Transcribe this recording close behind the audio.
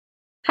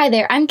Hi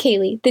there, I'm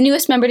Kaylee, the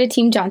newest member to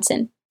Team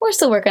Johnson. We're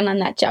still working on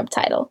that job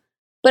title.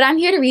 But I'm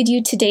here to read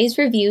you today's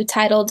review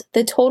titled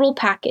The Total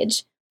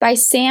Package by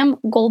Sam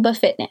Golba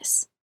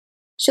Fitness.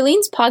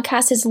 Shalene's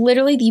podcast is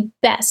literally the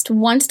best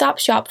one-stop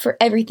shop for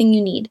everything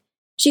you need.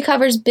 She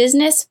covers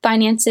business,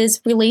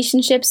 finances,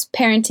 relationships,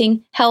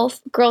 parenting,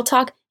 health, girl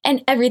talk,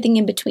 and everything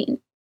in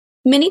between.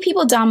 Many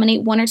people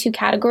dominate one or two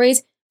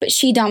categories, but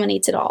she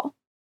dominates it all.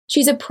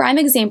 She's a prime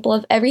example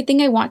of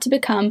everything I want to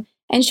become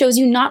and shows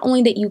you not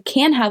only that you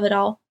can have it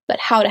all, but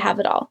how to have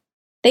it all.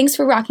 Thanks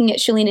for rocking it,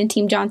 Shalene and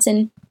Team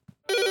Johnson.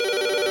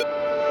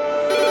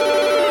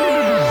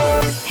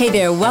 Hey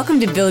there, welcome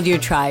to Build Your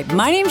Tribe.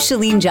 My name's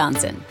Shalene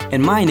Johnson.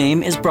 And my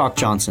name is Brock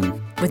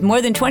Johnson. With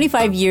more than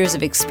 25 years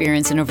of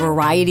experience in a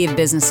variety of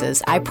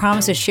businesses, I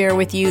promise to share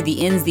with you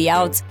the ins, the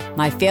outs,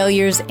 my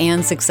failures,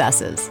 and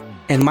successes.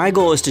 And my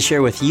goal is to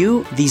share with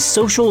you these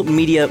social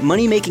media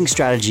money-making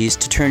strategies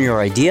to turn your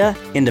idea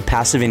into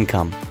passive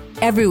income.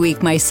 Every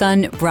week, my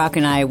son, Brock,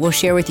 and I will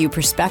share with you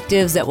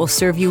perspectives that will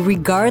serve you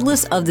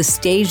regardless of the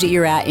stage that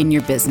you're at in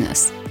your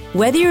business.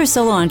 Whether you're a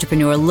solo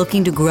entrepreneur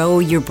looking to grow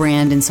your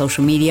brand in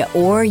social media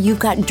or you've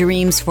got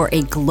dreams for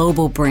a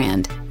global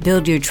brand,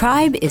 Build Your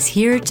Tribe is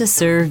here to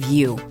serve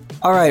you.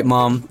 All right,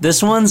 Mom,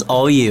 this one's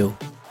all you.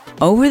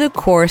 Over the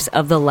course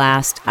of the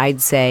last,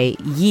 I'd say,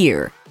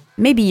 year,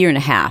 maybe year and a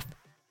half,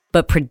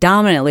 but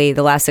predominantly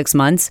the last 6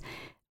 months,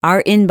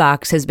 our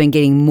inbox has been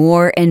getting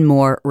more and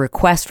more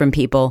requests from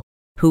people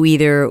who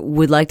either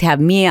would like to have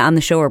me on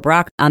the show or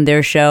Brock on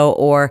their show,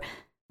 or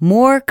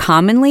more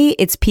commonly,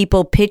 it's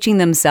people pitching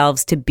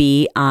themselves to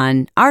be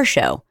on our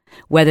show,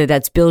 whether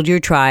that's Build Your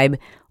Tribe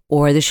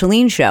or the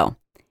Shalene Show.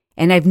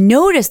 And I've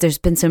noticed there's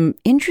been some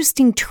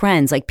interesting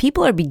trends, like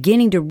people are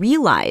beginning to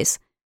realize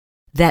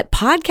that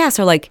podcasts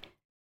are like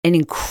an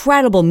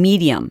incredible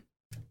medium,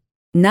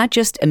 not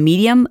just a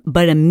medium,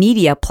 but a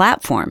media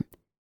platform.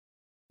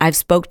 I've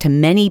spoke to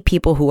many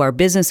people who are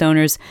business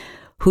owners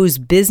whose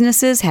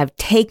businesses have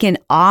taken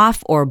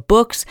off or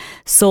books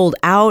sold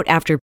out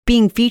after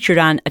being featured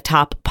on a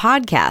top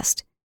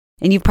podcast.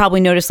 And you've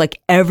probably noticed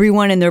like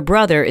everyone and their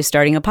brother is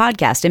starting a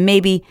podcast. And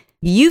maybe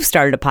you've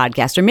started a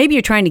podcast, or maybe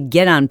you're trying to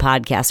get on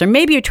podcasts, or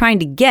maybe you're trying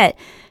to get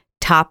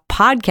top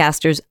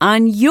podcasters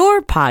on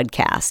your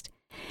podcast.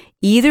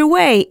 Either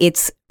way,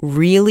 it's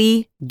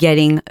really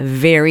getting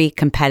very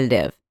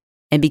competitive.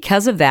 And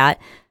because of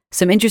that,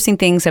 some interesting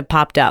things have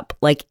popped up,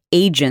 like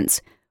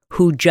agents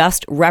who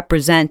just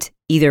represent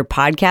either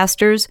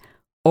podcasters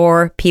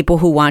or people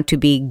who want to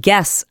be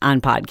guests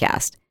on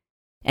podcast.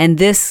 And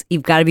this,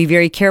 you've got to be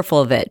very careful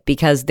of it,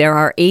 because there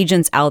are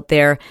agents out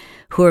there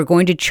who are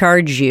going to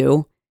charge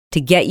you to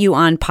get you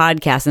on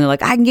podcasts. And they're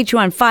like, I can get you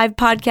on 5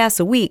 podcasts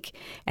a week.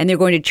 And they're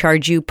going to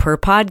charge you per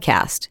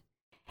podcast.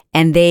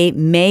 And they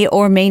may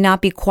or may not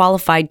be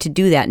qualified to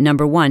do that,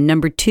 number one.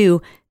 Number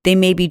two, they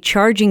may be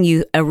charging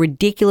you a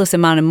ridiculous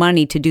amount of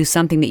money to do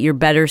something that you're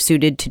better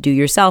suited to do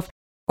yourself.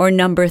 Or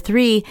number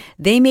three,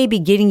 they may be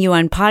getting you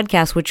on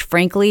podcasts, which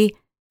frankly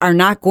are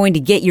not going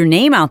to get your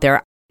name out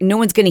there. No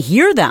one's going to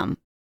hear them.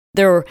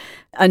 They're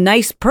a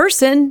nice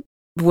person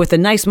with a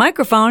nice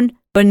microphone,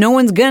 but no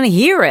one's going to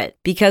hear it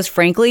because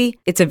frankly,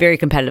 it's a very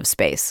competitive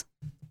space.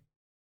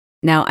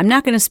 Now, I'm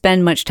not going to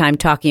spend much time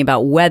talking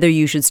about whether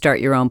you should start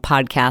your own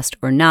podcast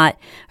or not,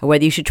 or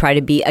whether you should try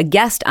to be a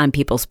guest on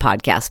people's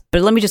podcasts.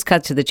 But let me just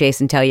cut to the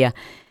chase and tell you,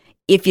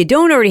 if you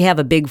don't already have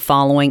a big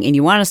following and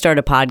you want to start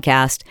a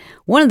podcast,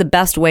 one of the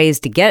best ways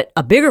to get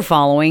a bigger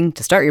following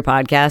to start your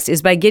podcast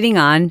is by getting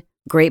on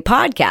great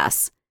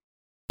podcasts.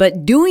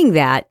 But doing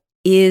that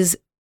is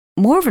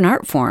more of an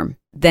art form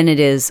than it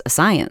is a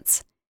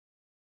science.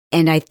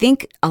 And I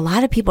think a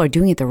lot of people are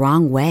doing it the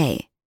wrong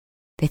way.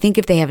 They think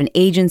if they have an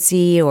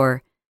agency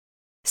or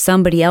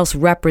somebody else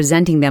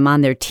representing them on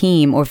their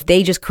team, or if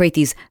they just create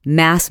these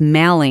mass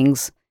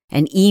mailings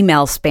and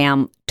email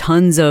spam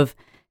tons of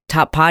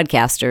top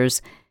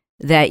podcasters,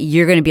 that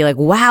you're going to be like,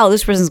 wow,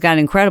 this person's got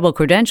incredible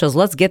credentials.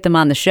 Let's get them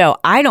on the show.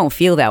 I don't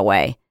feel that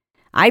way.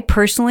 I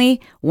personally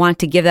want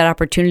to give that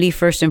opportunity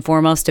first and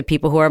foremost to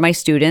people who are my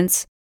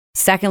students.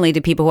 Secondly,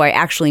 to people who I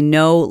actually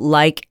know,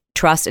 like,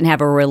 trust, and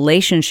have a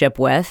relationship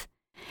with.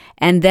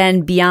 And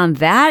then beyond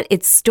that,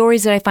 it's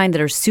stories that I find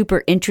that are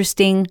super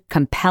interesting,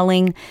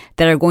 compelling,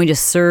 that are going to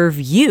serve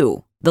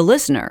you, the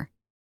listener.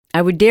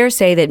 I would dare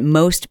say that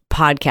most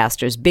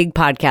podcasters, big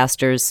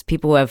podcasters,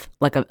 people who have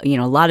like a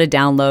lot of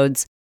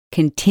downloads,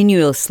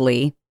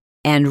 continuously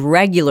and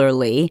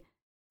regularly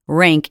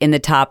rank in the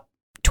top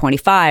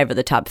 25 or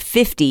the top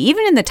 50,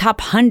 even in the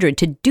top 100.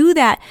 To do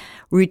that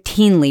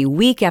routinely,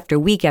 week after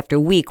week after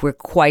week,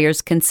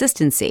 requires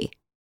consistency.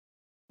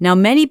 Now,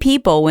 many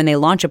people, when they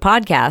launch a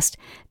podcast,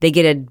 they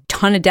get a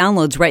ton of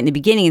downloads right in the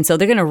beginning, and so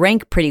they're going to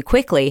rank pretty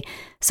quickly.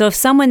 So if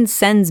someone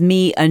sends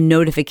me a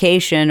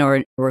notification or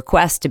a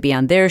request to be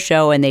on their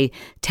show and they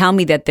tell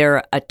me that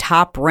they're a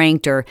top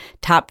ranked or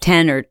top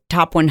 10 or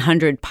top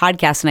 100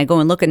 podcast, and I go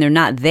and look and they're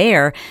not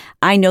there,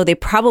 I know they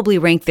probably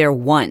ranked there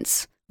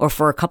once or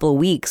for a couple of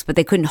weeks, but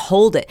they couldn't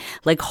hold it.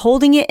 Like,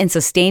 holding it and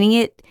sustaining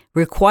it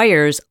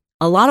requires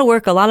a lot of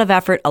work, a lot of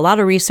effort, a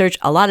lot of research,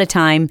 a lot of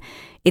time.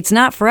 It's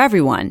not for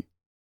everyone.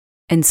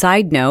 And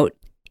side note,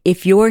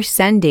 if you're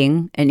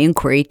sending an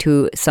inquiry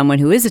to someone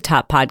who is a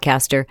top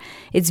podcaster,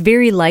 it's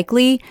very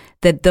likely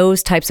that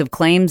those types of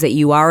claims that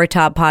you are a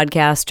top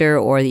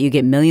podcaster or that you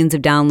get millions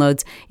of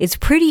downloads, it's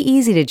pretty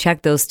easy to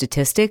check those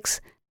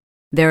statistics.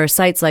 There are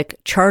sites like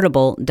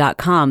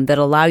Chartable.com that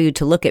allow you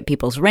to look at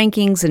people's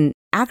rankings. And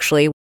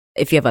actually,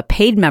 if you have a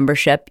paid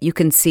membership, you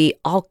can see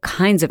all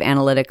kinds of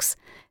analytics,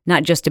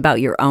 not just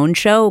about your own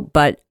show,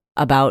 but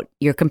about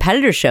your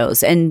competitor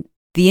shows and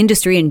the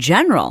industry in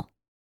general.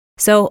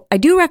 So I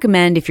do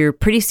recommend, if you're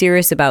pretty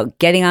serious about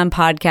getting on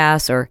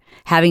podcasts or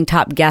having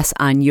top guests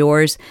on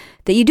yours,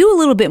 that you do a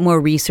little bit more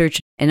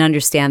research and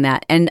understand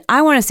that. And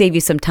I want to save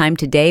you some time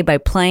today by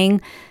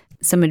playing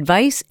some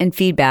advice and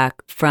feedback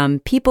from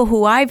people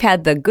who I've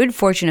had the good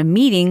fortune of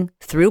meeting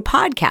through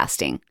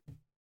podcasting.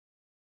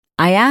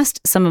 I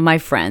asked some of my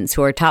friends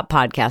who are top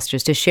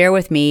podcasters to share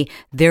with me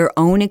their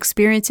own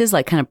experiences,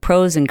 like kind of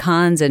pros and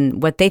cons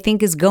and what they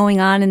think is going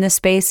on in this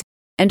space.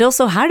 And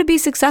also how to be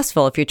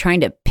successful if you're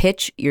trying to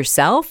pitch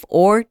yourself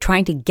or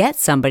trying to get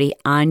somebody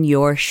on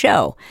your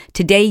show.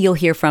 Today, you'll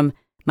hear from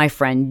my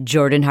friend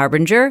Jordan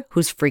Harbinger,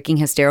 who's freaking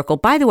hysterical.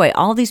 By the way,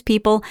 all these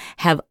people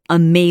have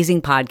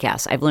amazing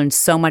podcasts. I've learned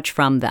so much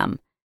from them.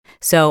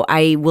 So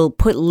I will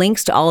put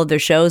links to all of their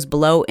shows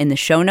below in the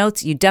show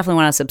notes. You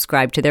definitely want to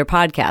subscribe to their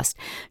podcast.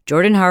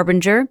 Jordan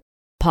Harbinger,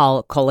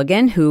 Paul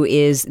Colligan, who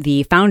is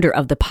the founder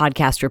of the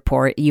Podcast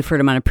Report. You've heard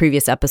him on a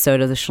previous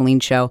episode of The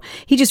Chalene Show.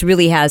 He just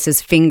really has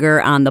his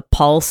finger on the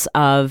pulse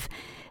of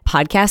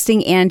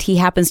podcasting, and he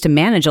happens to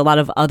manage a lot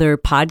of other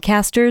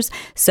podcasters.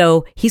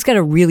 So he's got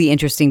a really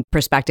interesting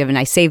perspective, and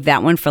I saved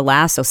that one for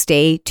last, so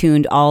stay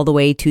tuned all the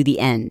way to the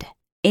end.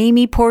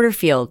 Amy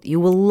Porterfield,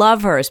 you will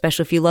love her,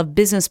 especially if you love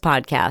business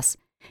podcasts.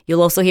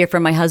 You'll also hear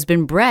from my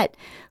husband, Brett,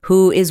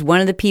 who is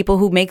one of the people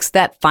who makes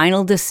that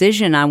final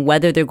decision on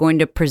whether they're going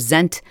to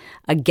present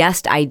a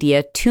guest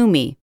idea to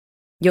me.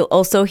 You'll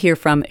also hear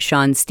from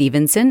Sean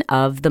Stevenson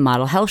of The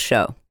Model Health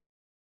Show.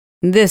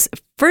 This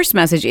first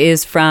message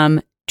is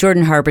from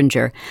Jordan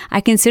Harbinger.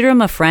 I consider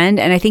him a friend,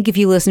 and I think if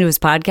you listen to his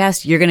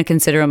podcast, you're going to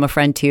consider him a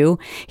friend too.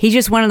 He's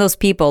just one of those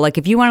people, like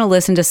if you want to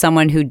listen to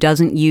someone who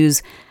doesn't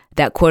use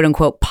that quote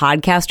unquote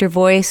podcaster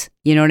voice,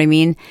 you know what I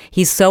mean?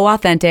 He's so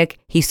authentic.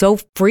 He's so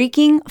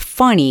freaking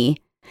funny,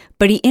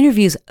 but he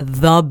interviews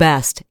the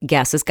best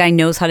guests. This guy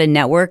knows how to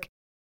network.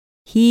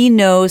 He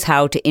knows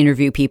how to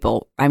interview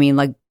people. I mean,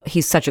 like,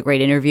 he's such a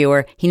great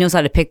interviewer. He knows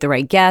how to pick the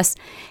right guests,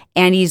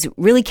 and he's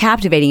really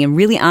captivating and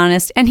really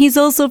honest. And he's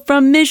also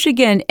from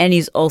Michigan, and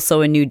he's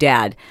also a new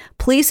dad.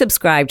 Please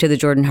subscribe to the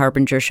Jordan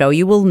Harbinger Show.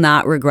 You will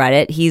not regret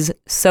it. He's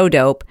so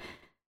dope.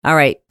 All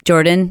right,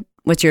 Jordan,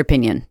 what's your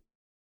opinion?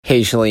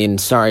 Hey, Chalene,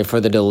 sorry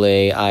for the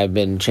delay. I've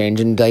been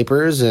changing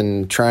diapers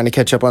and trying to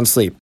catch up on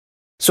sleep.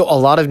 So a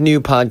lot of new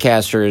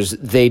podcasters,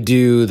 they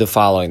do the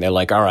following. They're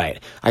like, all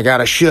right, I got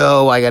a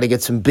show. I got to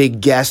get some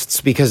big guests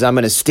because I'm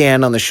going to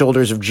stand on the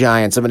shoulders of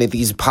giants. I'm going to get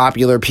these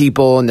popular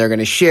people and they're going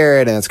to share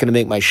it and it's going to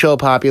make my show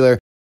popular.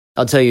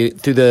 I'll tell you,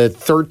 through the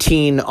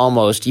 13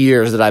 almost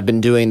years that I've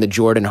been doing the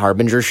Jordan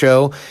Harbinger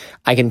Show,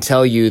 I can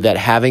tell you that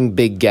having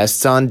big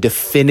guests on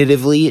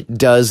definitively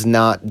does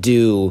not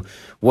do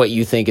what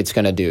you think it's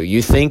going to do.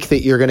 You think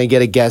that you're going to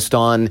get a guest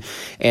on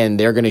and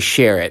they're going to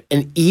share it.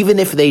 And even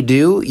if they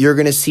do, you're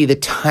going to see the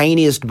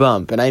tiniest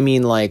bump. And I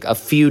mean like a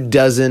few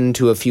dozen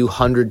to a few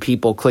hundred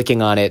people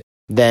clicking on it,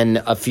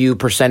 then a few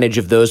percentage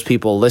of those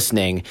people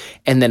listening,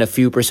 and then a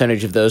few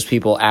percentage of those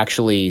people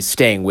actually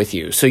staying with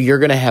you. So you're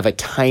going to have a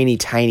tiny,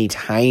 tiny,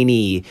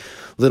 tiny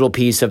little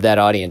piece of that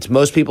audience.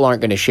 Most people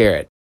aren't going to share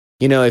it.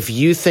 You know, if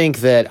you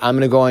think that I'm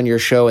going to go on your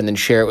show and then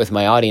share it with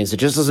my audience,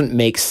 it just doesn't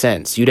make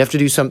sense. You'd have to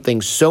do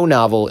something so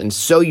novel and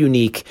so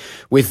unique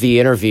with the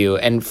interview.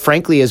 And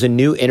frankly, as a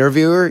new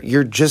interviewer,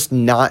 you're just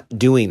not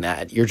doing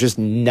that. You're just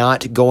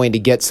not going to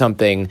get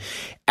something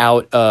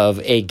out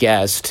of a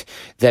guest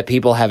that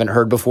people haven't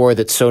heard before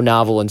that's so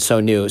novel and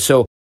so new.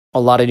 So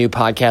a lot of new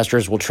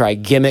podcasters will try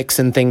gimmicks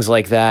and things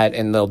like that,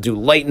 and they'll do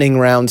lightning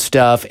round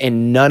stuff,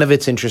 and none of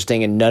it's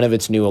interesting and none of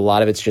it's new. A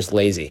lot of it's just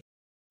lazy.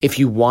 If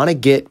you want to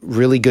get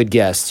really good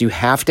guests, you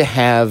have to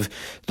have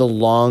the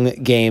long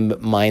game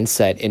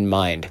mindset in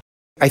mind.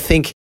 I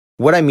think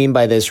what I mean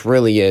by this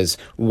really is,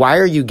 why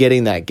are you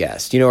getting that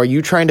guest? You know, are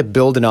you trying to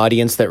build an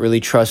audience that really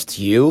trusts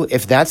you?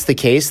 If that's the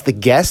case, the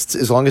guests,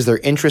 as long as they're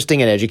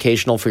interesting and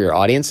educational for your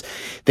audience,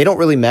 they don't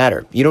really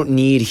matter. You don't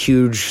need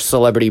huge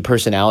celebrity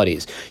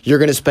personalities. You're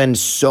going to spend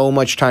so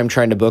much time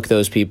trying to book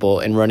those people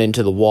and run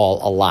into the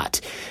wall a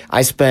lot.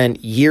 I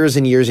spent years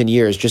and years and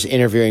years just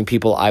interviewing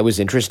people I was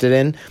interested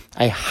in.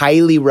 I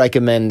highly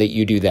recommend that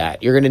you do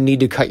that. You're going to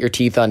need to cut your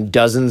teeth on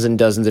dozens and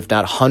dozens, if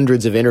not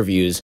hundreds of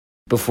interviews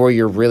before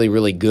you're really,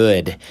 really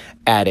good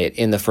at it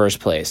in the first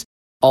place.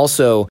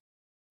 Also,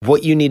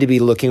 what you need to be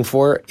looking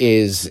for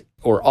is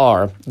or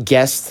are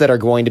guests that are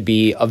going to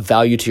be of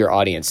value to your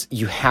audience.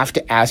 You have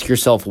to ask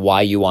yourself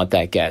why you want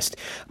that guest.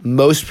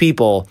 Most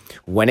people,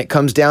 when it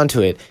comes down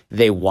to it,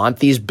 they want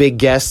these big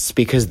guests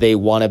because they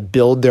want to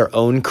build their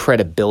own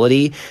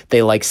credibility.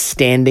 They like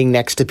standing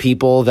next to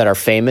people that are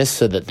famous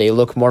so that they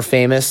look more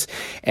famous.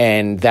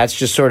 And that's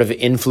just sort of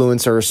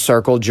influencer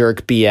circle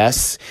jerk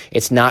BS.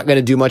 It's not going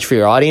to do much for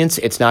your audience.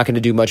 It's not going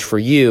to do much for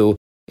you.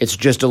 It's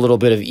just a little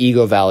bit of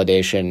ego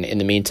validation in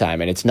the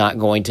meantime, and it's not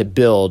going to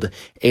build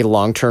a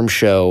long-term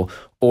show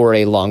or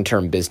a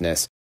long-term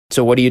business.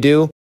 So what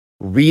do?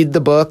 Read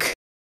the book,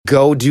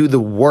 go do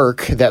the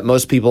work that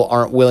most people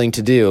aren't willing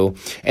to do,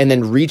 and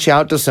then reach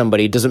out to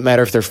somebody. It doesn't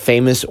matter if they're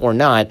famous or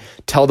not.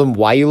 Tell them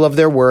why you love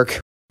their work,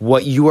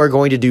 what you are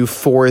going to do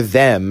for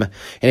them.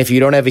 And if you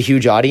don't have a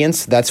huge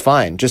audience, that's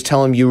fine. Just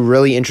tell them you're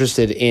really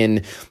interested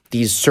in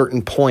these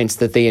certain points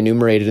that they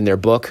enumerated in their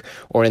book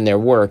or in their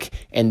work,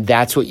 and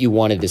that's what you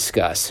want to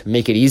discuss.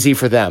 Make it easy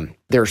for them.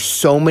 There are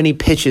so many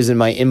pitches in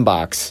my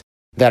inbox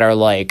that are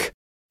like,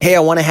 hey, I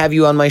want to have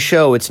you on my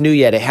show. It's new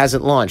yet. It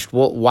hasn't launched.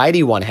 Well, why do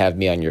you want to have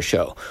me on your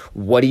show?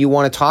 What do you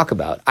want to talk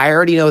about? I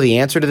already know the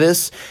answer to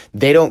this.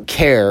 They don't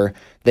care.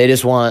 They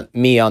just want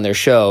me on their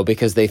show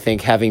because they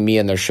think having me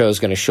on their show is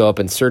going to show up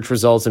in search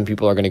results and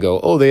people are going to go,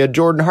 oh, they had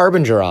Jordan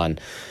Harbinger on.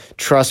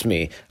 Trust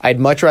me, I'd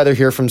much rather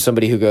hear from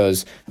somebody who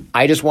goes,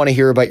 I just want to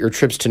hear about your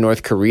trips to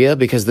North Korea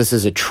because this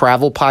is a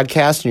travel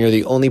podcast and you're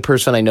the only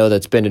person I know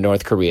that's been to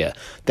North Korea.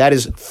 That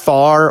is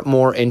far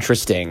more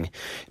interesting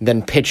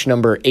than pitch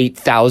number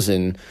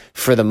 8,000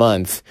 for the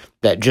month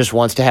that just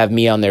wants to have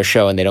me on their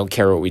show and they don't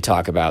care what we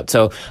talk about.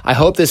 So I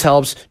hope this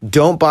helps.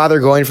 Don't bother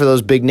going for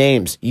those big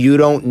names. You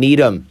don't need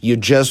them. You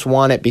just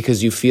want it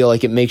because you feel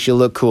like it makes you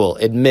look cool.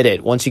 Admit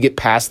it. Once you get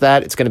past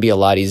that, it's going to be a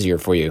lot easier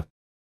for you.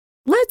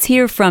 Let's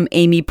hear from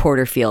Amy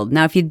Porterfield.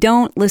 Now, if you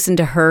don't listen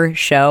to her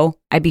show,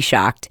 I'd be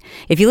shocked.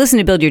 If you listen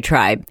to Build Your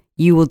Tribe,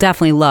 you will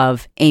definitely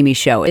love Amy's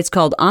show. It's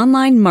called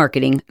Online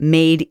Marketing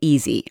Made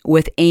Easy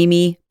with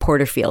Amy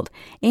Porterfield.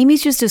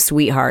 Amy's just a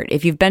sweetheart.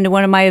 If you've been to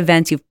one of my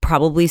events, you've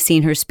probably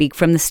seen her speak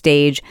from the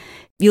stage.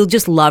 You'll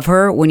just love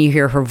her when you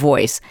hear her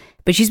voice.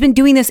 But she's been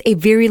doing this a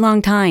very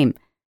long time.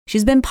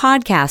 She's been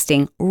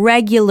podcasting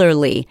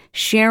regularly,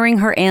 sharing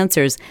her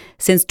answers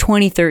since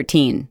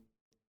 2013.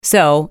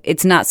 So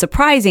it's not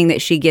surprising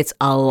that she gets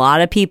a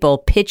lot of people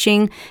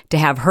pitching to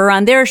have her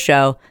on their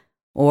show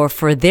or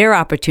for their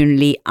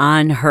opportunity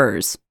on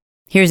hers.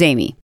 Here's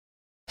Amy.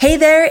 Hey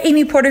there,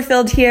 Amy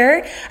Porterfield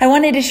here. I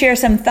wanted to share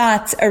some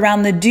thoughts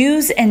around the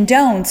do's and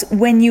don'ts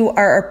when you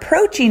are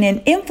approaching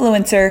an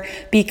influencer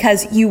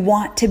because you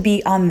want to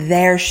be on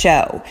their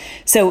show.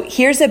 So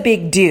here's a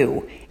big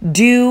do.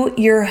 Do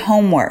your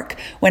homework.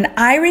 When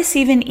I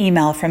receive an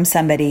email from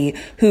somebody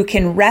who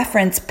can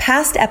reference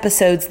past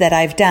episodes that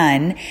I've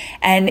done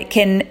and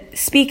can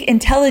speak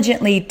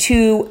intelligently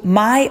to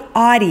my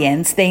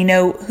audience, they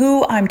know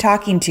who I'm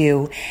talking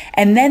to,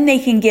 and then they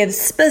can give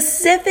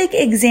specific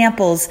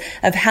examples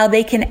of how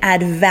they can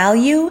add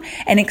value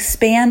and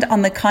expand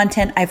on the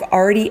content I've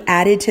already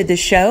added to the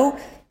show.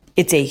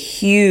 It's a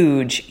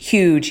huge,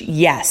 huge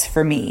yes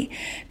for me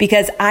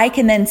because I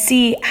can then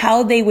see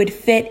how they would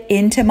fit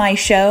into my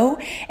show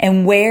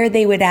and where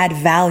they would add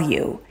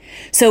value.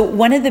 So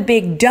one of the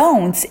big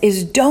don'ts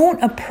is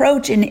don't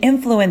approach an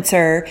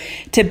influencer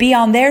to be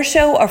on their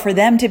show or for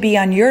them to be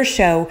on your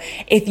show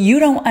if you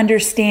don't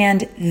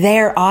understand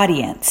their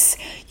audience.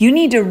 You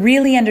need to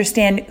really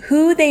understand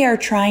who they are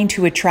trying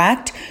to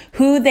attract,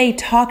 who they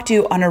talk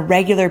to on a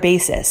regular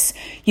basis.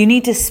 You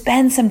need to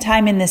spend some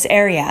time in this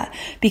area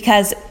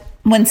because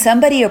when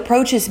somebody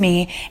approaches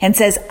me and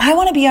says, I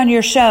want to be on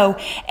your show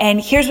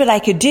and here's what I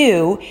could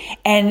do,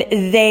 and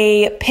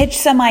they pitch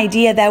some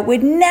idea that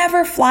would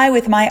never fly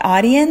with my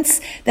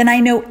audience, then I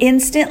know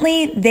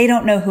instantly they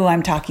don't know who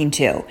I'm talking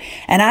to.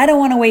 And I don't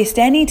want to waste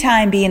any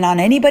time being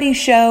on anybody's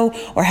show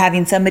or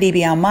having somebody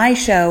be on my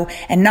show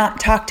and not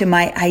talk to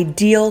my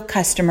ideal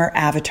customer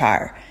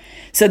avatar.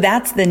 So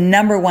that's the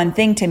number one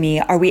thing to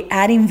me. Are we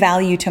adding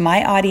value to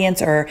my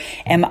audience or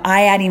am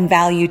I adding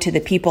value to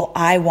the people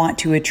I want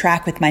to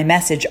attract with my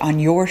message on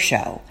your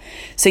show?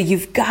 So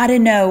you've got to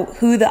know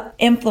who the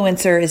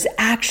influencer is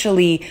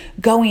actually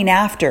going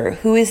after,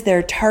 who is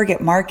their target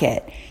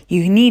market.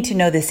 You need to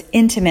know this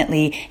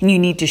intimately and you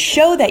need to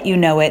show that you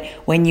know it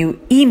when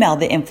you email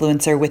the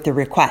influencer with the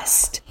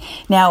request.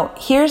 Now,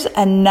 here's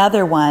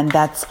another one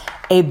that's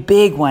a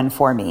big one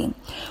for me.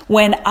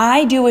 When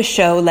I do a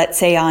show, let's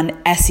say on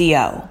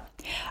SEO,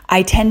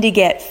 I tend to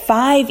get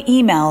 5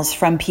 emails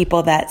from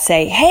people that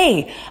say,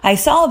 hey, I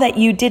saw that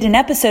you did an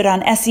episode on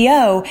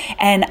SEO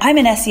and I'm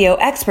an SEO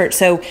expert,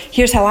 so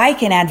here's how I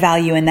can add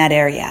value in that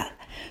area.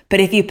 But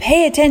if you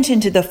pay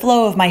attention to the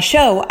flow of my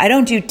show, I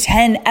don't do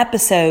 10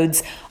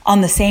 episodes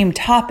on the same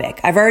topic.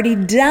 I've already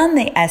done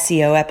the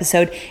SEO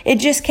episode. It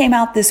just came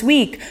out this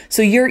week.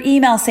 So your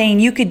email saying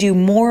you could do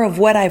more of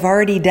what I've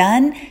already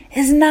done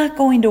is not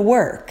going to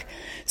work.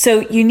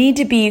 So you need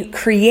to be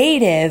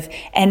creative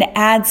and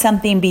add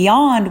something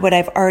beyond what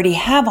I've already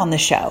have on the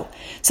show.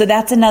 So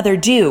that's another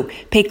do.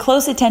 Pay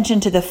close attention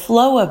to the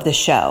flow of the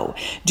show.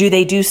 Do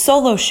they do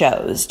solo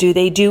shows? Do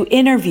they do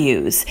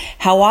interviews?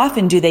 How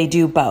often do they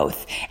do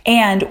both?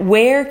 And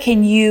where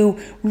can you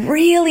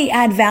really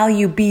add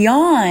value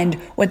beyond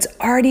what's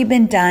already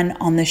been done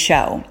on the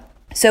show?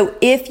 So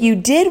if you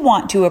did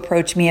want to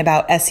approach me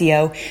about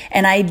SEO,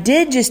 and I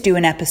did just do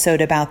an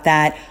episode about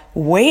that,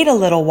 wait a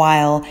little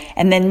while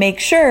and then make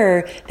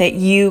sure that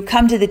you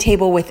come to the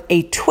table with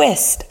a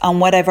twist on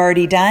what I've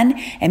already done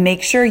and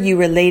make sure you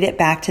relate it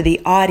back to the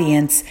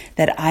audience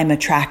that I'm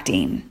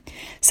attracting.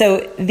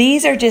 So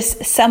these are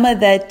just some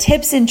of the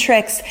tips and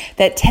tricks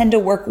that tend to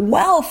work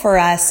well for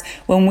us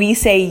when we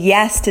say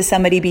yes to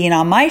somebody being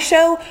on my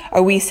show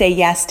or we say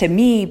yes to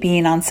me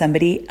being on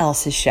somebody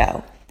else's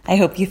show. I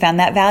hope you found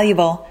that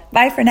valuable.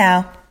 Bye for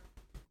now.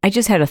 I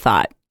just had a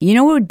thought. You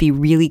know what would be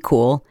really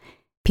cool?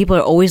 People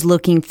are always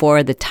looking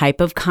for the type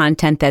of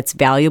content that's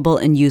valuable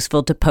and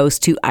useful to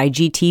post to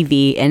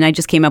IGTV. And I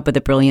just came up with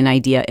a brilliant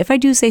idea. If I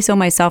do say so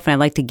myself, and I'd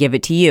like to give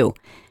it to you.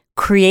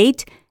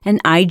 Create an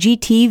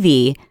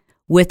IGTV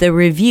with a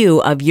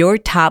review of your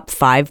top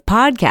 5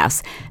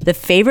 podcasts, the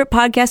favorite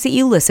podcasts that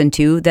you listen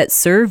to that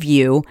serve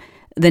you,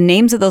 the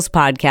names of those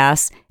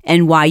podcasts,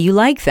 and why you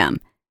like them.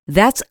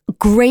 That's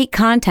great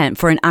content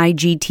for an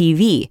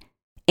IGTV.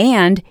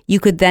 And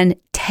you could then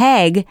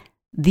tag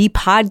the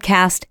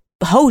podcast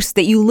host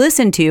that you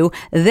listen to.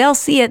 They'll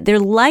see it. They're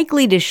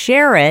likely to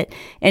share it.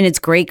 And it's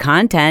great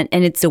content.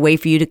 And it's a way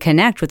for you to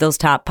connect with those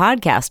top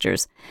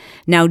podcasters.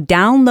 Now,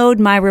 download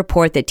my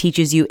report that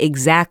teaches you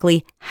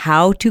exactly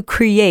how to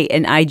create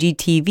an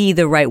IGTV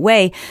the right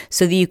way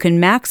so that you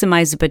can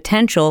maximize the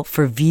potential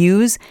for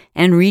views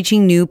and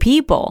reaching new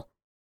people.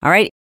 All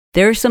right.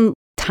 There are some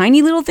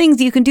tiny little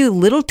things you can do,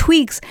 little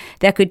tweaks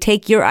that could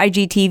take your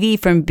IGTV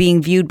from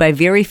being viewed by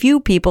very few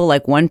people,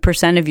 like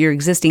 1% of your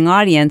existing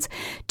audience,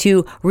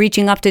 to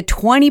reaching up to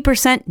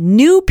 20%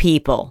 new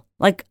people,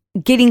 like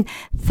getting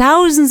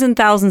thousands and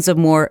thousands of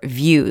more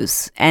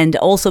views, and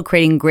also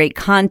creating great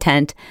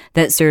content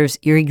that serves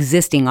your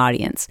existing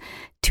audience.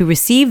 To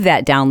receive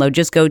that download,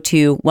 just go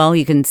to, well,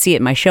 you can see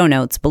it in my show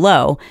notes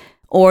below,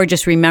 or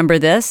just remember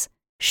this,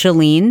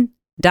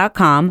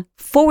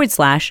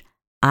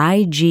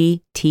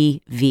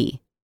 Chalene.com/IGTV.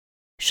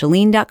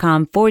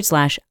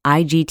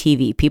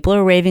 Chalene.com/IGTV. People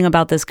are raving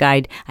about this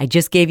guide. I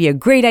just gave you a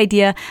great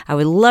idea. I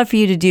would love for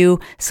you to do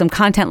some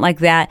content like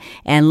that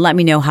and let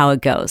me know how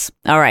it goes.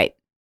 All right.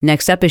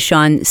 Next up is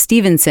Sean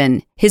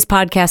Stevenson. His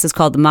podcast is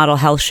called The Model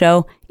Health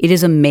Show. It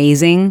is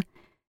amazing.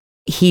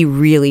 He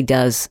really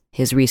does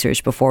his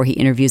research before he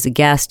interviews a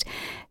guest,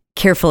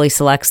 carefully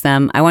selects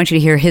them. I want you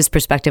to hear his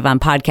perspective on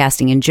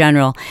podcasting in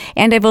general.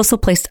 And I've also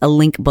placed a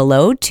link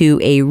below to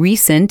a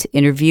recent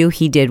interview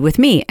he did with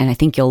me, and I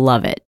think you'll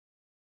love it.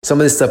 Some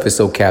of this stuff is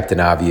so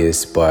Captain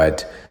Obvious,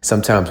 but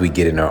sometimes we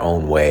get in our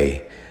own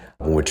way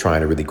when we're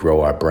trying to really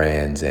grow our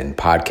brands. And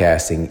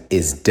podcasting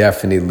is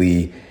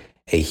definitely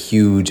a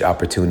huge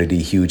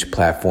opportunity, huge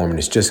platform, and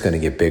it's just going to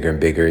get bigger and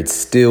bigger. It's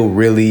still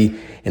really,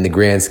 in the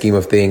grand scheme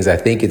of things, I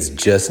think it's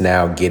just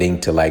now getting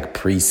to like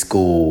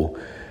preschool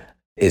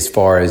as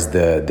far as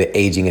the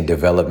aging and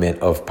development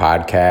of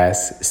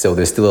podcasts. So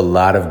there's still a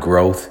lot of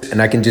growth.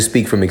 And I can just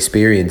speak from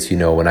experience,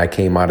 when I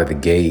came out of the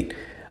gate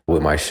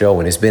with my show,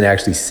 and it's been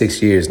actually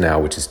 6 years now,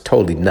 which is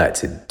totally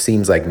nuts. It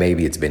seems like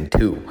maybe it's been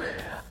 2,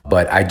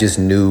 but I just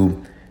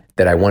knew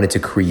that I wanted to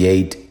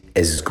create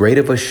as great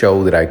of a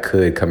show that I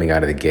could coming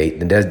out of the gate.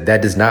 And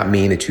that does not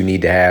mean that you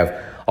need to have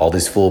all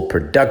this full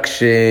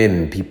production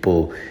and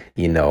people,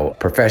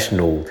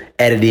 professional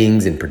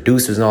editings and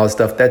producers and all this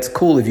stuff. That's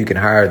cool if you can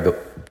hire the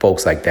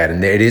folks like that.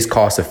 And it is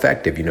cost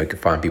effective. You can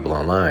find people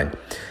online,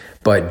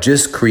 but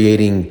just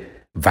creating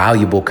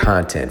valuable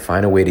content,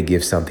 find a way to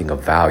give something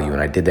of value. And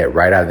I did that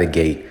right out of the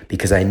gate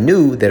because I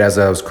knew that as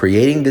I was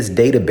creating this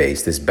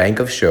database, this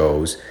bank of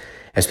shows,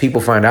 as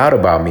people find out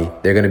about me,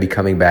 they're going to be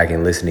coming back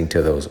and listening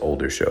to those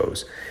older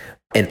shows.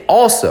 And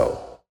also,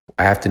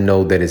 I have to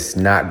know that it's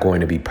not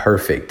going to be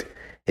perfect,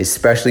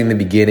 especially in the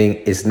beginning.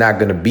 It's not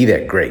going to be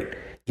that great,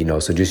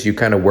 so just you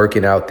kind of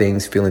working out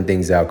things, feeling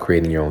things out,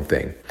 creating your own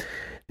thing.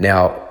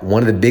 Now,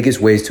 one of the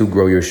biggest ways to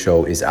grow your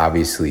show is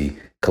obviously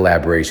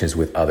collaborations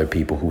with other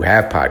people who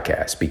have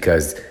podcasts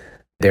because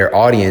their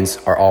audience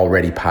are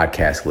already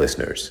podcast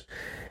listeners.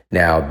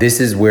 Now,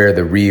 this is where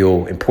the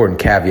real important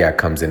caveat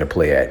comes into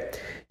play at.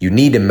 You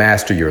need to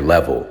master your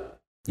level.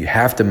 You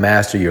have to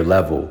master your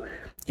level.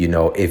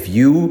 If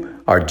you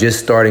are just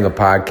starting a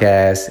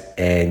podcast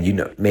and,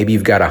 maybe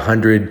you've got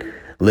 100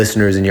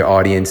 listeners in your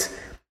audience,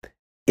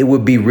 it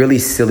would be really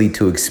silly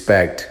to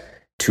expect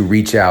to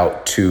reach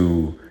out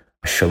to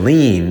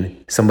Chalene,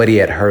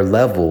 somebody at her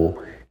level,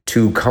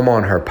 to come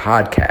on her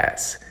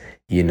podcast.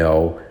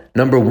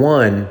 Number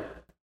one,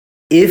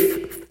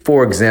 if,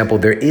 for example,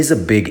 there is a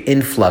big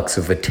influx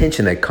of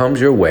attention that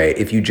comes your way,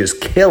 if you just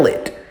kill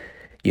it,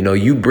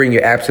 you bring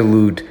your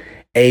absolute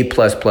A++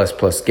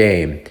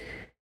 game,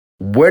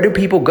 where do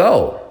people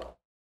go?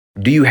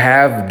 Do you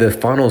have the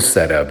funnel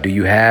set up? Do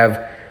you have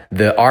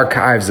the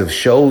archives of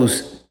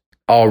shows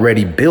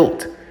already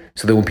built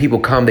so that when people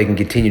come, they can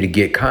continue to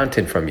get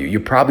content from you. You're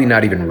probably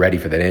not even ready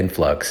for that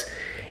influx,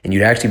 and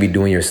you'd actually be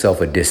doing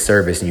yourself a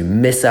disservice, and you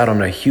miss out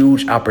on a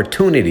huge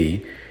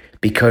opportunity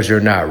because you're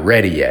not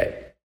ready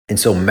yet. And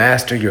so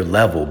master your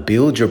level,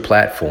 build your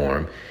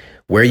platform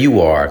where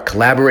you are,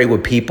 collaborate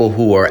with people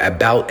who are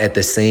about at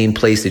the same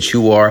place that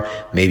you are,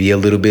 maybe a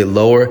little bit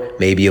lower,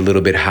 maybe a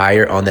little bit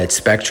higher on that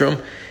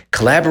spectrum.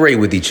 Collaborate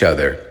with each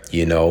other,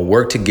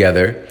 work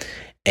together,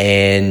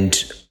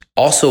 and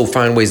also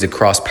find ways to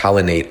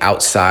cross-pollinate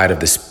outside of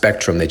the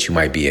spectrum that you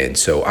might be in.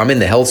 So I'm in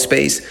the health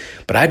space,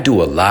 but I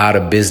do a lot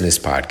of business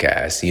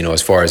podcasts,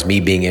 as far as me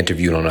being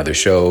interviewed on other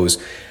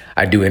shows.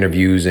 I do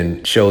interviews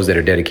and shows that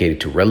are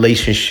dedicated to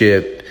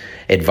relationship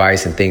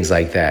advice and things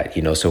like that,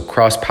 so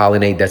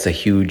cross-pollinate, that's a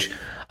huge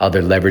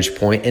other leverage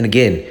point. And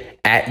again,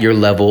 at your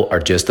level or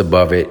just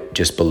above it,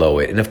 just below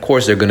it. And of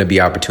course, there are going to be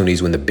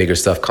opportunities when the bigger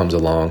stuff comes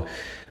along,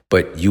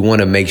 but you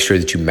want to make sure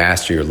that you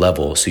master your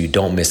level so you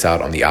don't miss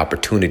out on the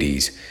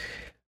opportunities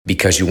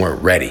because you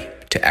weren't ready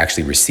to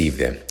actually receive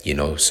them,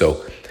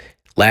 So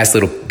last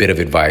little bit of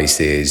advice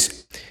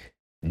is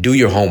do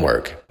your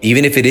homework.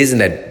 Even if it isn't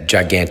that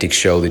gigantic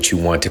show that you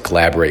want to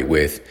collaborate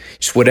with,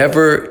 just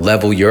whatever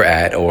level you're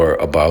at or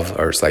above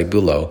or slightly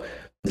below,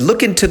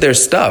 look into their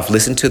stuff,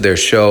 listen to their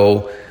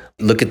show,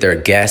 look at their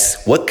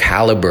guests. What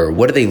caliber,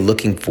 what are they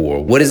looking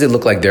for? What does it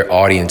look like their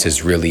audience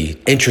is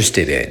really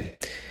interested in?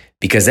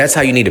 Because that's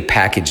how you need to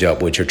package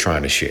up what you're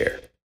trying to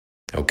share,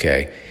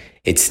 okay?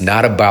 It's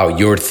not about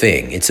your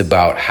thing. It's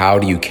about how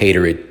do you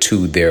cater it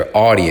to their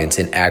audience.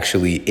 And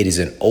actually, it is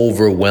an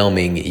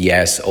overwhelming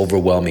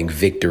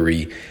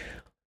victory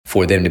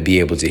for them to be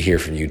able to hear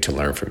from you, to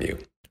learn from you,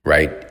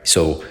 right?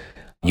 So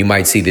you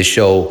might see this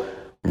show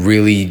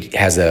really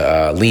has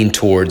a lean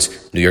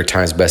towards New York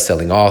Times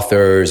bestselling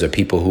authors or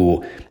people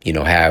who,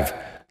 have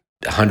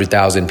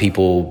 100,000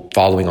 people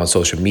following on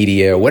social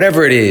media or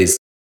whatever it is.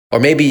 Or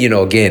maybe,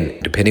 again,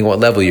 depending on what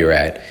level you're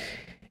at,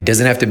 it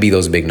doesn't have to be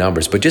those big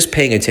numbers, but just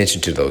paying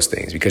attention to those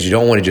things because you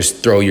don't want to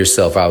just throw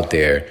yourself out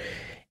there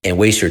and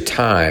waste your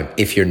time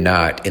if you're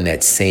not in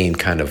that same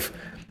kind of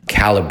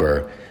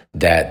caliber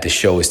that the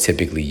show is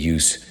typically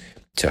used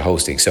to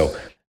hosting. So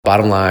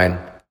bottom line,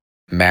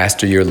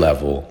 master your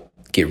level,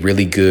 get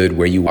really good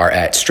where you are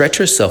at. Stretch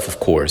yourself, of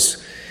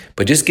course,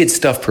 but just get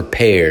stuff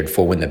prepared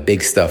for when the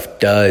big stuff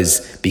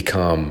does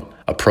become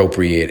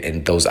appropriate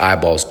and those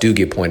eyeballs do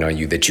get pointed on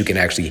you, that you can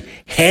actually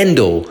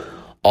handle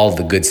all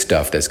the good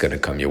stuff that's going to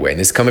come your way. And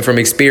this is coming from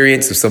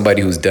experience of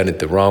somebody who's done it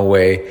the wrong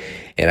way.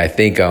 And I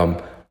think I'm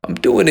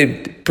doing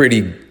it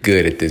pretty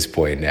good at this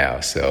point now.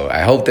 So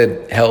I hope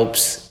that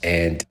helps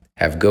and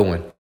have a good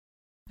one.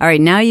 All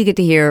right, now you get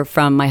to hear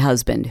from my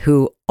husband,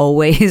 who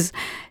always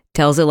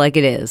tells it like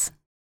it is.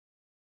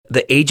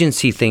 The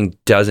agency thing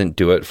doesn't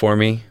do it for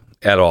me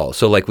at all.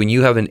 So like when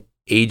you have an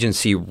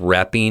agency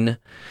repping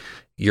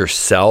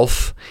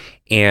yourself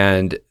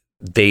and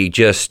they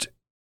just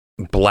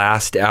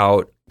blast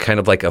out kind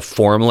of like a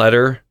form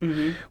letter,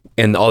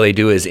 and all they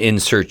do is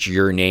insert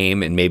your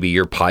name and maybe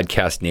your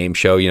podcast name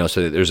show,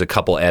 so that there's a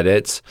couple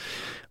edits,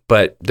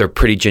 but they're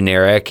pretty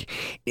generic.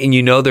 And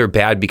they're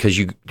bad because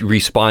you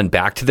respond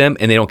back to them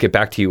and they don't get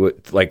back to you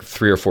with like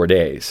 3 or 4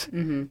 days.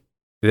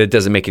 That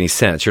doesn't make any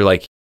sense. You're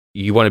like,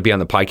 you want to be on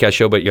the podcast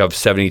show, but you have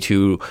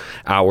 72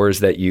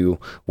 hours that you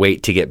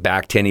wait to get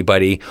back to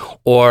anybody.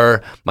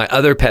 Or my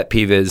other pet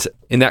peeve is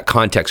in that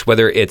context,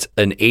 whether it's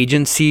an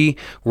agency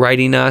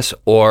writing us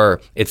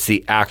or it's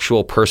the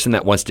actual person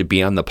that wants to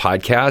be on the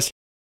podcast,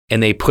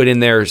 and they put in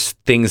there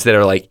things that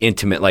are like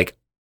intimate, like,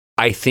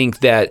 I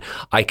think that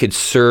I could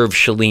serve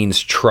Shalene's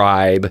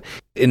tribe,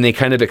 and they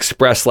kind of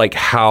express like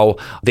how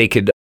they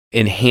could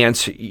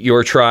enhance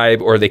your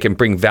tribe or they can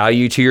bring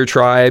value to your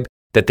tribe,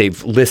 that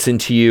they've listened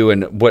to you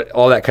and what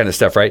all that kind of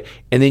stuff, right?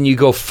 And then you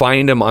go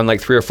find them on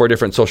like 3 or 4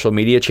 different social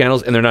media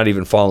channels and they're not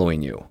even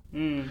following you.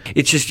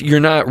 It's just, you're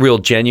not real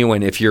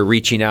genuine if you're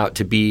reaching out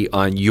to be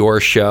on your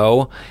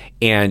show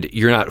and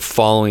you're not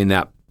following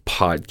that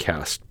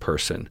podcast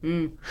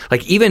person.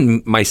 Like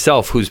even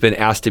myself, who's been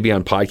asked to be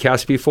on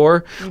podcasts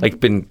before,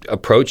 like been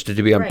approached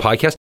to be on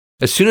podcasts.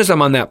 As soon as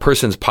I'm on that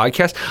person's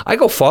podcast, I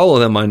go follow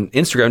them on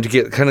Instagram to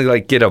get kind of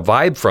like get a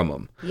vibe from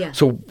them. Yeah.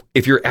 So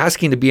if you're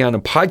asking to be on a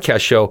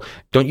podcast show,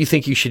 don't you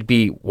think you should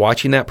be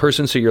watching that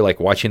person? So you're like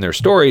watching their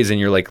stories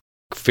and you're like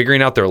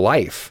figuring out their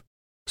life.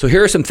 So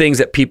here are some things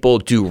that people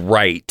do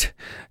right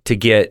to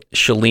get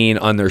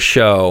Shalene on their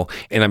show.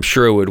 And I'm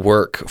sure it would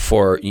work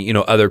for,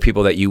 other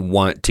people that you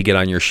want to get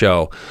on your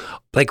show.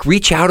 Like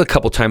reach out a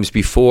couple times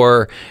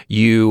before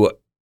you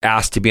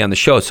asked to be on the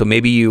show. So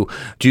maybe you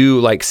do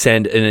like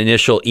send an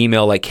initial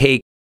email like,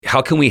 hey,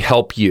 how can we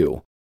help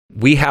you?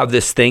 We have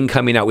this thing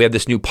coming out. We have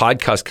this new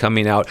podcast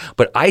coming out,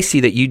 but I see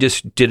that you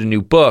just did a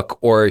new book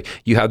or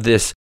you have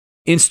this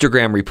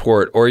Instagram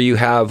report or you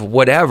have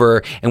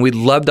whatever, and we'd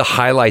love to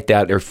highlight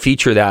that or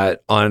feature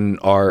that on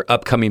our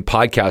upcoming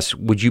podcast.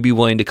 Would you be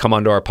willing to come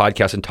onto our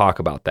podcast and talk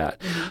about that?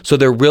 So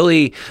they're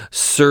really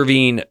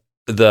serving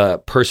the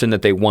person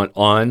that they want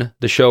on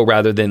the show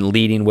rather than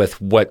leading with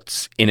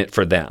what's in it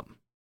for them.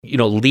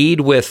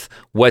 lead with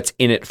what's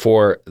in it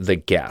for the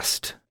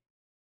guest.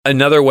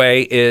 Another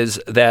way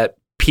is that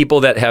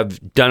people that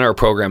have done our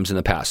programs in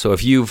the past. So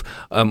if you've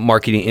a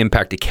Marketing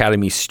Impact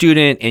Academy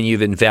student and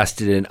you've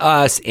invested in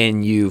us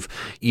and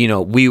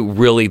we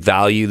really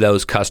value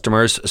those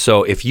customers.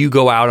 So if you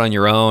go out on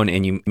your own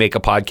and you make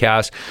a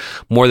podcast,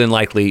 more than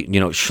likely,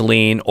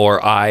 Chalene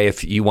or I,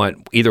 if you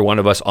want either one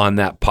of us on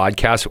that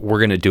podcast, we're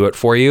going to do it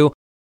for you.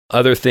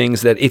 Other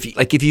things that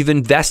if you've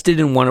invested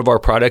in one of our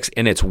products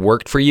and it's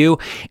worked for you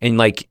and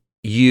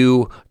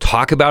you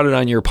talk about it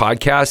on your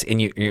podcast and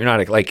you're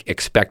not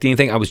expecting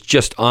anything. I was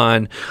just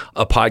on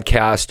a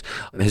podcast.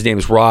 His name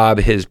is Rob.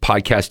 His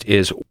podcast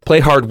is Play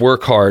Hard,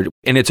 Work Hard.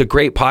 And it's a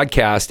great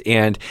podcast.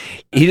 And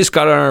he just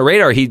got on our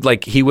radar. He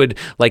would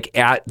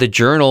at the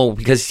journal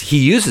because he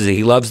uses it.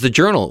 He loves the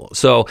journal.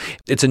 So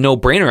it's a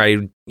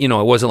no-brainer. It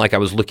wasn't like I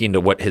was looking to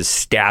what his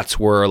stats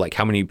were, like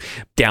how many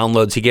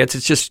downloads he gets.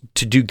 It's just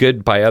to do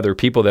good by other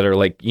people that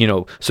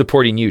are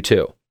supporting you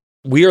too.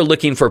 We are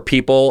looking for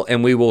people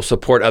and we will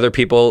support other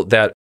people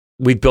that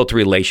we've built a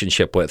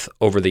relationship with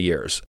over the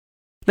years.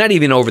 Not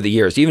even over the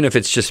years, even if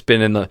it's just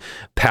been in the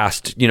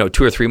past, 2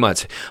 or 3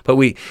 months. But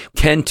we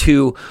tend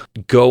to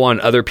go on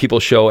other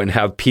people's show and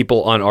have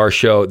people on our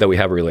show that we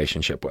have a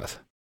relationship with.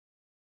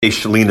 Hey,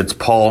 Chalene, it's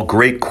Paul.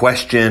 Great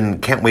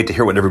question. Can't wait to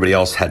hear what everybody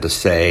else had to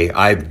say.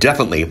 I've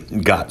definitely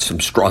got some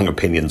strong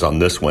opinions on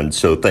this one,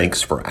 so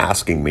thanks for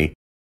asking me.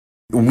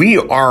 We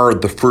are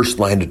the first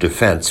line of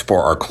defense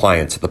for our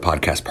clients at the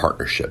Podcast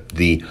Partnership,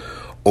 the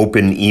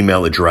open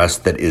email address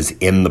that is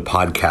in the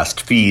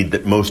podcast feed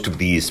that most of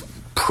these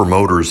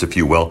promoters, if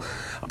you will,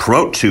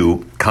 promote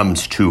to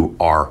comes to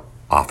our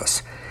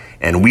office.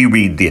 And we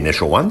read the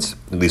initial ones,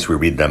 at least we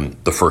read them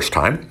the first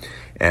time,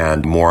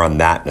 and more on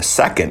that in a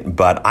second.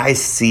 But I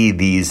see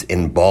these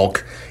in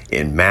bulk,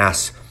 in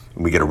mass.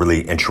 We get a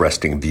really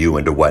interesting view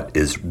into what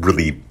is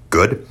really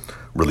good,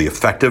 really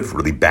effective,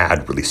 really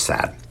bad, really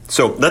sad.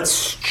 So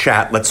let's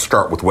chat. Let's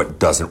start with what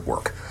doesn't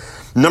work.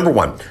 Number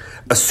one,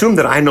 assume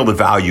that I know the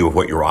value of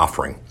what you're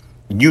offering.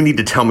 You need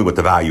to tell me what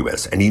the value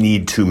is, and you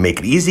need to make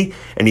it easy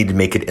and need to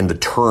make it in the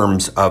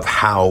terms of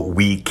how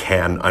we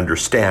can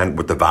understand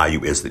what the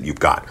value is that you've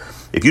got.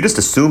 If you just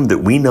assume that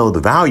we know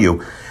the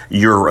value,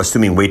 you're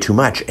assuming way too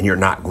much and you're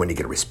not going to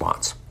get a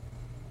response.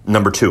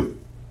 Number two,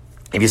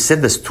 if you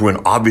send this through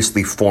an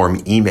obviously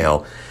form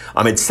email,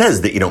 it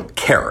says that you don't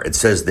care. It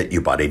says that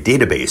you bought a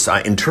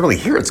database. Internally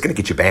here, it's going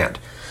to get you banned.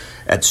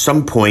 At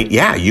some point,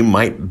 you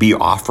might be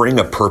offering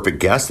a perfect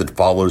guest that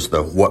follows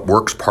the what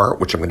works part,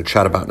 which I'm going to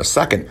chat about in a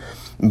second.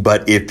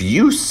 But if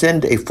you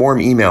send a form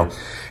email,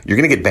 you're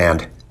going to get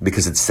banned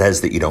because it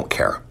says that you don't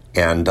care.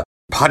 And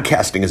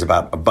podcasting is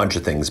about a bunch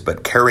of things,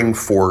 but caring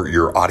for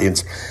your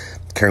audience,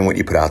 caring what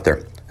you put out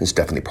there is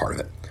definitely part of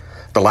it.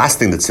 The last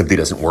thing that simply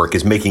doesn't work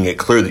is making it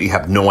clear that you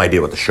have no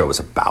idea what the show is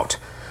about.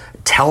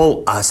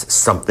 Tell us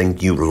something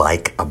you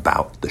like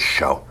about the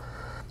show.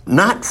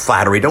 Not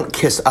flattery, don't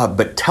kiss up,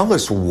 but tell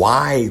us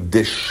why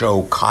this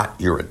show caught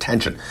your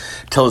attention.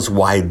 Tell us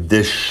why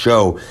this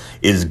show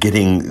is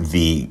getting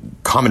the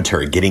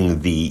commentary, getting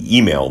the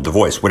email, the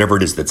voice, whatever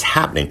it is that's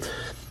happening.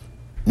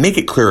 Make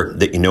it clear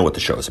that you know what the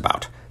show is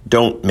about.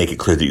 Don't make it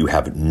clear that you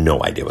have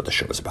no idea what the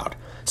show is about.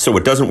 So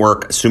it doesn't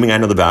work, assuming I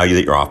know the value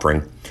that you're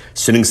offering,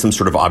 sending some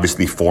sort of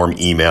obviously form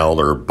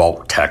email or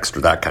bulk text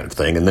or that kind of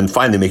thing, and then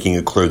finally making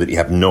it clear that you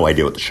have no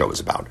idea what the show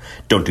is about.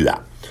 Don't do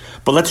that.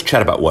 But let's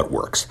chat about what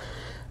works.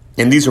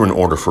 And these are in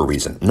order for a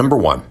reason. Number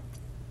one,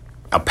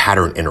 a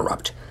pattern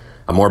interrupt.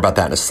 More about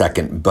that in a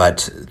second,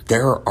 but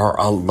there are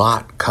a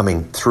lot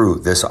coming through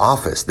this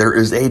office. There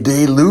is a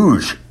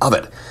deluge of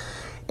it,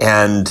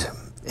 and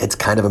it's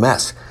kind of a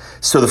mess.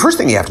 So the first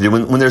thing you have to do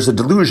when there's a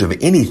deluge of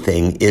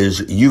anything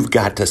is you've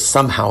got to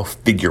somehow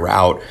figure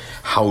out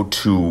how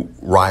to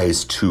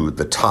rise to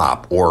the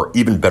top, or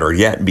even better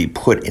yet, be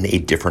put in a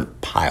different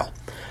pile.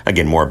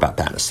 Again, more about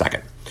that in a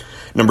second.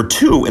 Number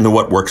two, in the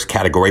what works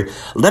category,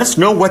 let us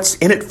know what's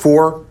in it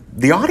for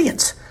the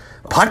audience.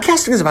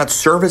 Podcasting is about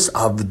service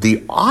of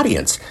the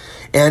audience.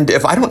 And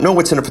if I don't know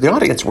what's in it for the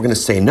audience, we're going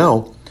to say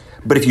no.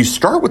 But if you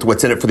start with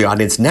what's in it for the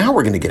audience, now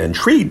we're going to get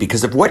intrigued,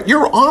 because if what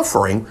you're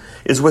offering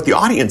is what the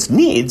audience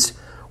needs,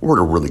 we're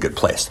in a really good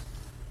place.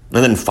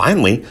 And then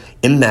finally,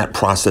 in that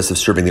process of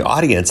serving the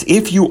audience,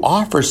 if you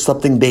offer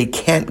something they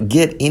can't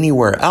get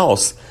anywhere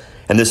else,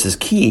 and this is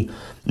key,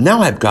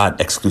 now I've got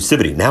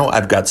exclusivity. Now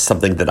I've got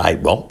something that I,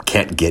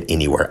 can't get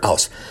anywhere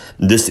else.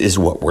 This is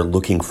what we're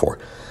looking for.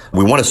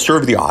 We want to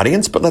serve the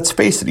audience, but let's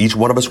face it, each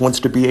one of us wants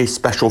to be a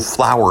special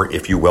flower,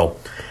 if you will.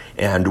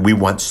 And we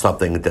want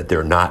something that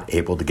they're not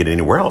able to get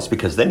anywhere else,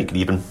 because then you can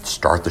even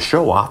start the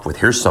show off with,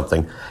 here's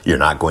something you're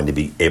not going to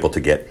be able to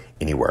get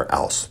anywhere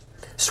else.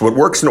 So what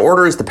works in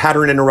order is the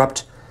pattern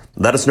interrupt.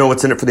 Let us know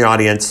what's in it for the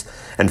audience.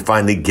 And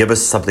finally, give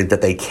us something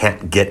that they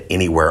can't get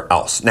anywhere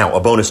else. Now, a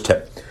bonus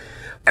tip.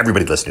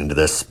 Everybody listening to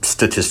this,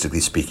 statistically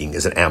speaking,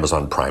 is an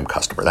Amazon Prime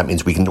customer. That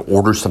means we can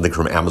order something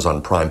from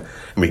Amazon Prime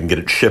and we can get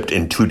it shipped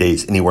in 2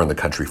 days anywhere in the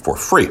country for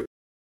free.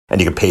 And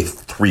you can pay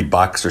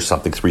 $3 or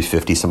something,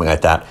 $3.50, something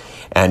like that,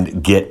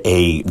 and get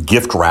a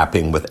gift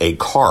wrapping with a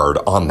card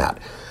on that.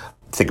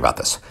 Think about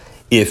this.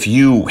 If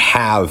you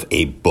have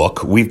a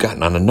book, we've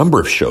gotten on a number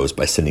of shows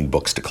by sending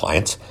books to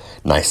clients.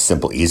 Nice,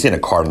 simple, easy, and a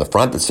card on the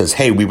front that says,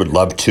 hey, we would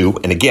love to,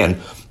 and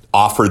again,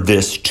 offer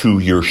this to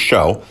your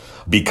show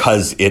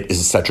because it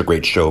is such a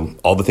great show,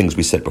 all the things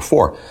we said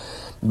before.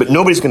 But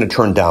nobody's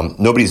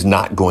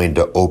not going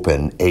to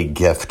open a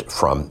gift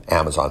from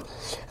Amazon.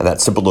 And that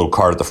simple little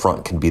card at the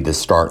front can be the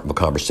start of a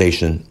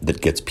conversation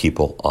that gets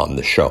people on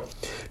the show.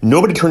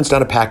 Nobody turns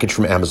down a package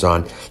from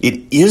Amazon.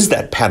 It is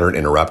that pattern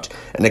interrupt,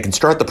 and it can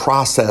start the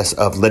process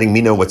of letting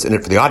me know what's in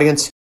it for the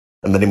audience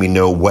and letting me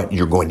know what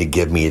you're going to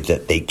give me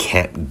that they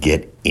can't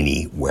get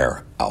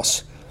anywhere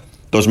else.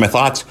 Those are my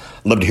thoughts.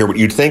 I'd love to hear what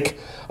you'd think.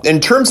 In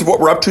terms of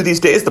what we're up to these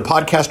days, the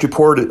Podcast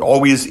Report, it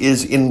always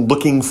is in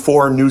looking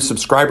for new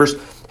subscribers.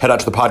 Head out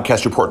to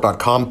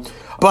thepodcastreport.com.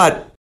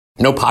 But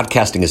no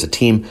podcasting is a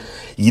team.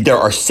 There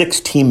are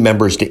 6 team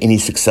members to any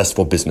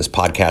successful business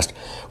podcast.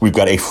 We've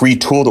got a free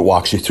tool that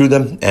walks you through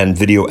them and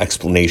video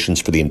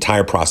explanations for the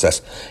entire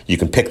process. You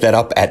can pick that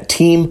up at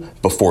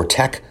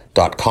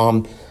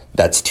teambeforetech.com.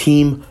 That's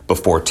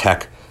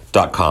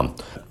teambeforetech.com.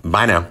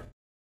 Bye now.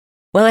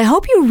 Well, I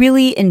hope you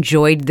really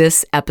enjoyed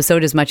this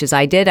episode as much as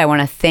I did. I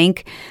want to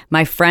thank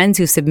my friends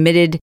who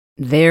submitted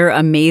their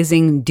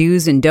amazing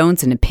do's and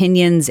don'ts and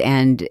opinions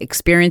and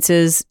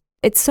experiences.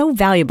 It's so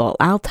valuable.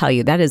 I'll tell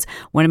you, that is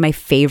one of my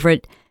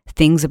favorite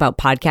things about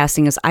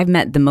podcasting is I've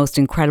met the most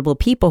incredible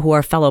people who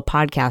are fellow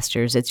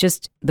podcasters. It's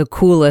just the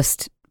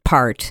coolest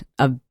part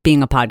of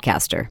being a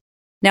podcaster.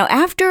 Now,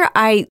 after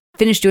I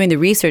finished doing the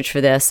research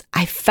for this,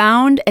 I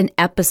found an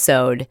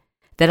episode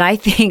that I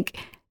think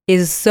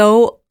is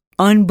so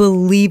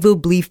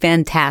unbelievably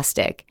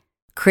fantastic,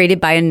 created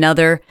by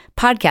another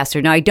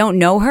podcaster. Now, I don't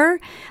know her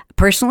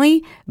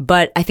personally,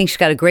 but I think she's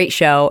got a great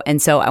show,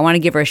 and so I want to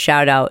give her a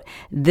shout out.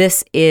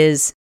 This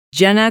is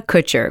Jenna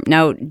Kutcher.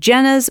 Now,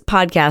 Jenna's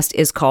podcast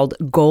is called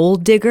Goal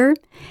Digger,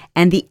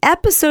 and the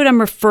episode I'm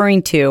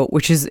referring to,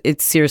 it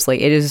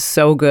is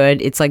so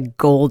good. It's like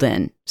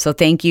golden. So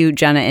thank you,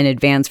 Jenna, in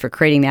advance for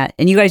creating that.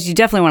 And you guys, you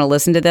definitely want to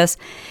listen to this.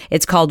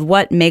 It's called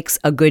What Makes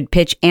a Good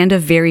Pitch and a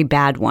Very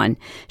Bad One.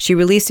 She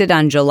released it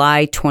on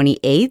July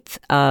 28th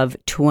of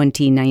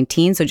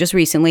 2019, so just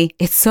recently.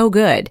 It's so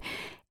good.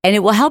 And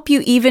it will help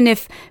you even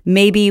if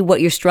maybe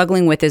what you're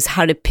struggling with is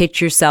how to pitch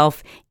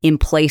yourself in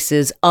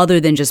places other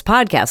than just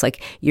podcasts.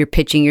 Like you're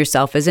pitching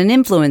yourself as an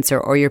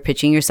influencer or you're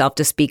pitching yourself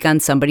to speak on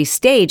somebody's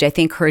stage. I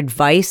think her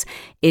advice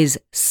is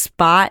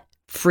spot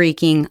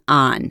freaking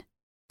on.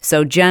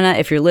 So Jenna,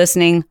 if you're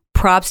listening,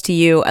 props to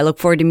you. I look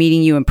forward to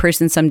meeting you in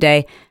person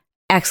someday.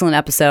 Excellent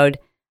episode.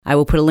 I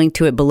will put a link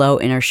to it below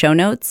in our show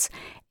notes.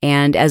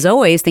 And as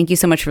always, thank you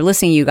so much for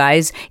listening, you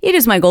guys. It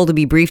is my goal to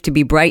be brief, to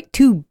be bright,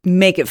 to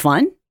make it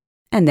fun.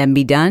 And then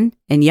be done.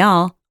 And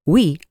y'all,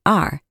 we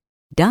are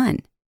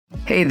done.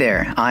 Hey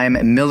there,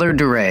 I'm Miller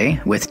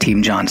DeRay with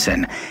Team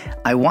Johnson.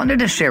 I wanted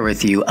to share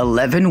with you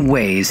 11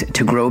 ways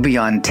to grow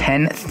beyond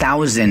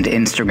 10,000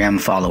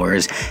 Instagram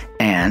followers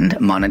and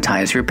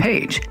monetize your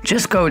page.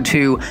 Just go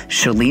to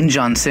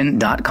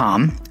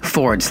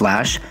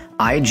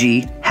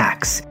ChaleneJohnson.com/IG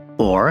hacks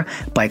or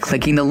by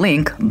clicking the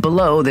link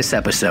below this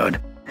episode.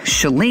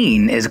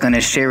 Chalene is going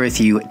to share with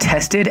you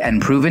tested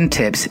and proven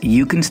tips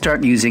you can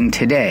start using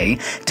today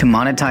to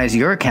monetize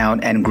your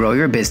account and grow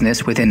your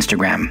business with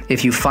Instagram.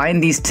 If you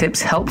find these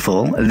tips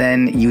helpful,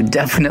 then you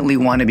definitely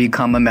want to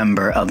become a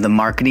member of the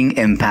Marketing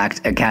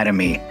Impact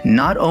Academy.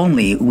 Not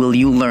only will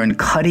you learn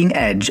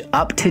cutting-edge,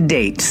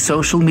 up-to-date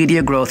social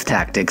media growth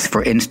tactics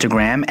for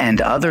Instagram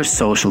and other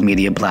social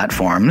media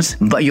platforms,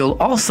 but you'll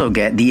also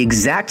get the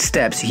exact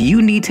steps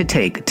you need to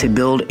take to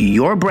build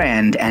your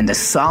brand and a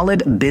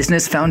solid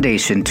business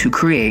foundation to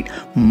create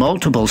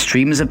multiple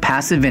streams of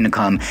passive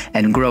income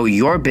and grow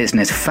your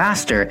business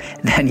faster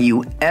than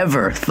you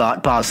ever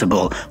thought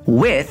possible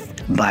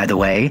with, by the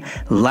way,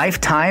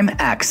 lifetime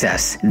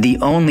access, the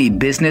only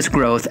business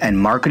growth and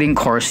marketing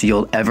course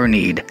you'll ever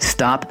need.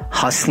 Stop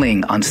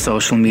hustling on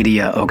social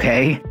media,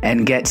 okay?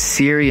 And get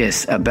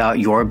serious about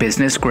your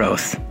business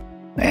growth.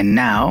 And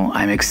now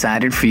I'm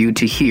excited for you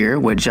to hear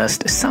what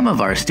just some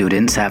of our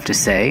students have to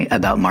say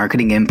about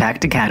Marketing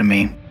Impact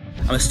Academy.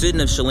 I'm a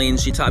student of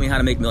Chalene's. She taught me how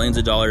to make millions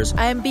of dollars.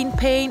 I am being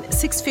paid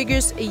 6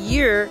 figures a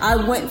year. I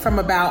went from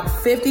about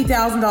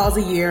 $50,000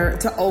 a year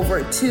to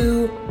over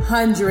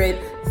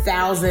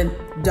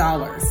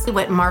 $200,000.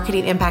 What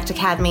Marketing Impact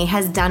Academy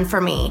has done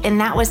for me,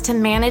 and that was to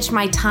manage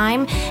my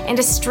time and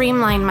to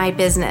streamline my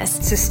business.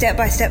 It's a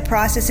step-by-step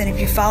process, and if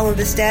you follow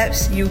the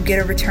steps, you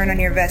get a return on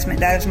your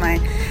investment. That is my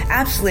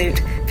absolute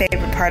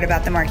favorite part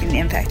about the Marketing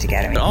Impact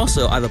Academy. But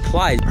also, I've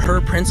applied her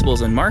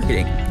principles in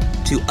marketing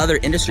to other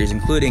industries,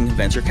 including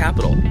venture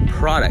capital,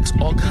 products,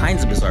 all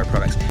kinds of bizarre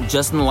products.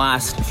 Just in the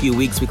last few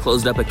weeks, we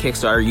closed up a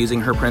Kickstarter using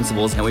her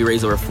principles, and we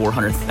raised over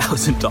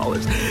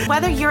 $400,000.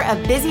 Whether you're a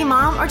busy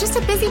mom or just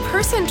a busy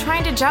person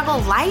trying to juggle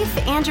life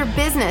and your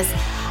business,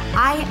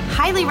 I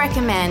highly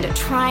recommend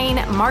trying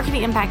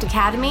Marketing Impact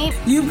Academy.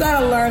 You've got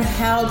to learn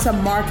how to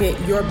market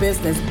your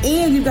business,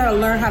 and you've got to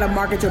learn how to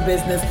market your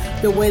business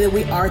the way that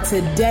we are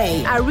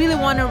today. I really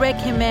want to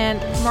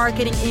recommend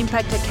Marketing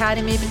Impact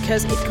Academy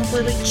because it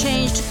completely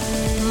changed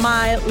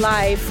my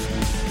life.